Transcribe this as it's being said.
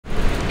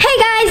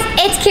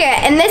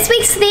Kyra, and this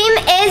week's theme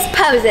is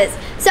poses.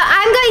 So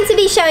I'm going to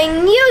be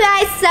showing you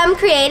guys some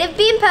creative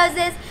beam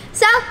poses.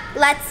 So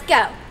let's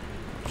go.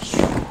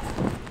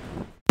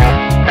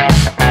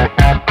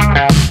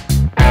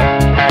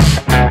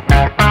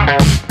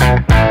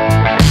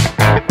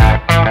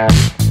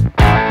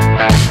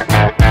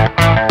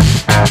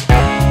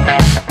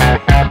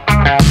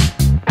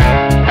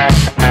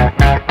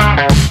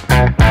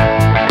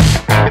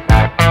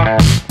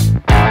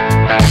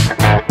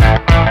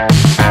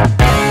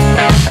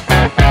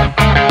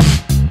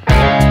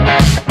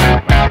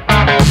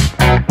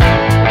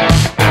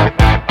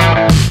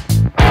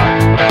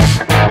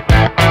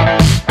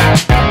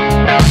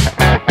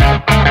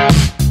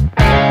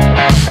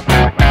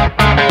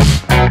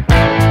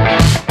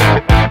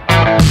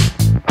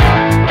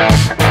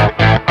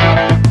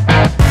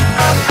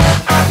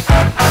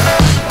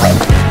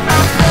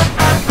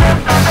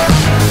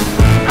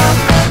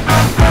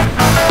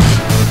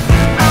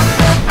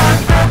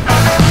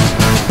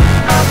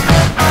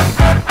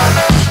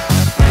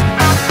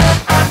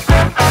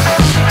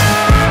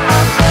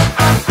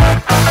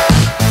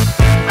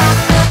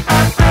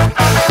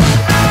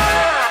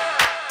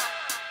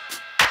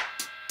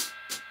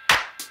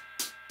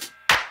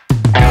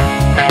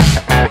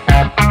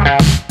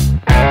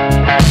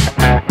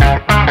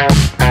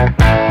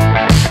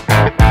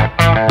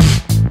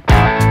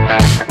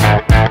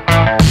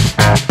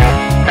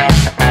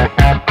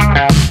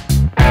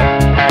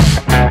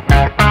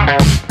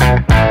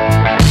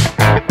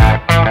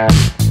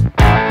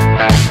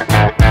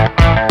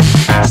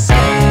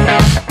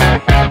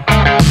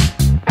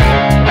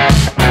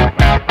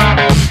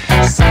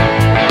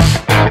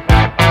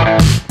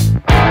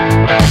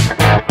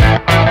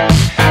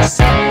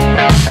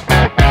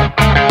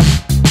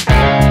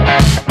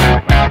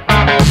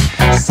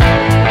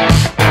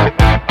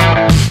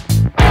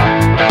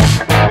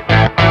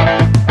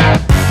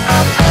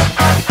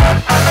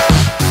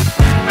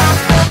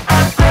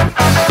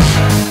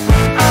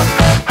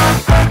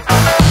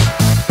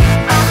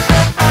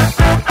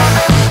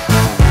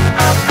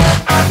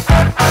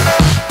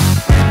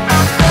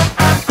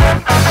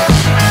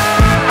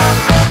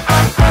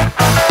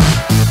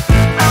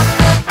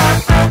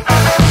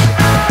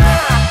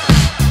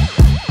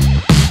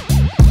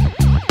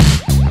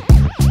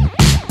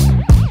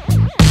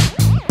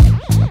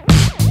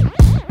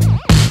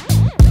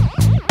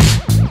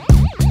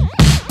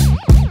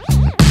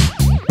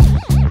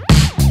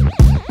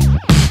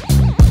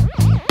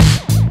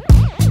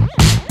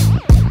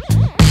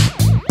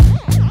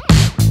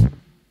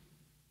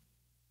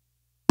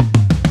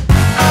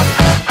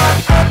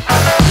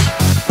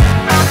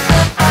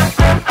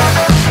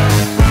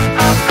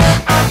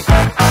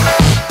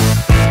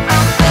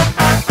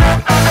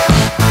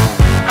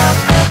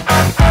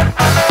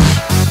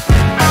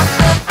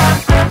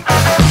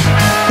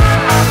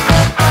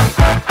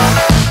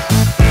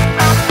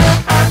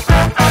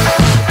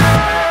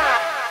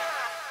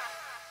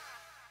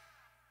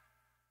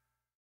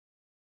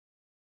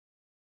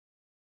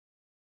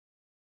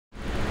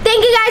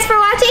 Thank you guys for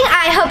watching.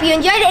 I hope you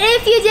enjoyed it, and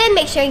if you did,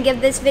 make sure and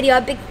give this video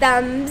a big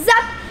thumbs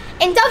up.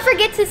 And don't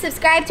forget to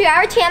subscribe to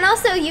our channel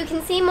so you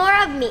can see more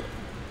of me.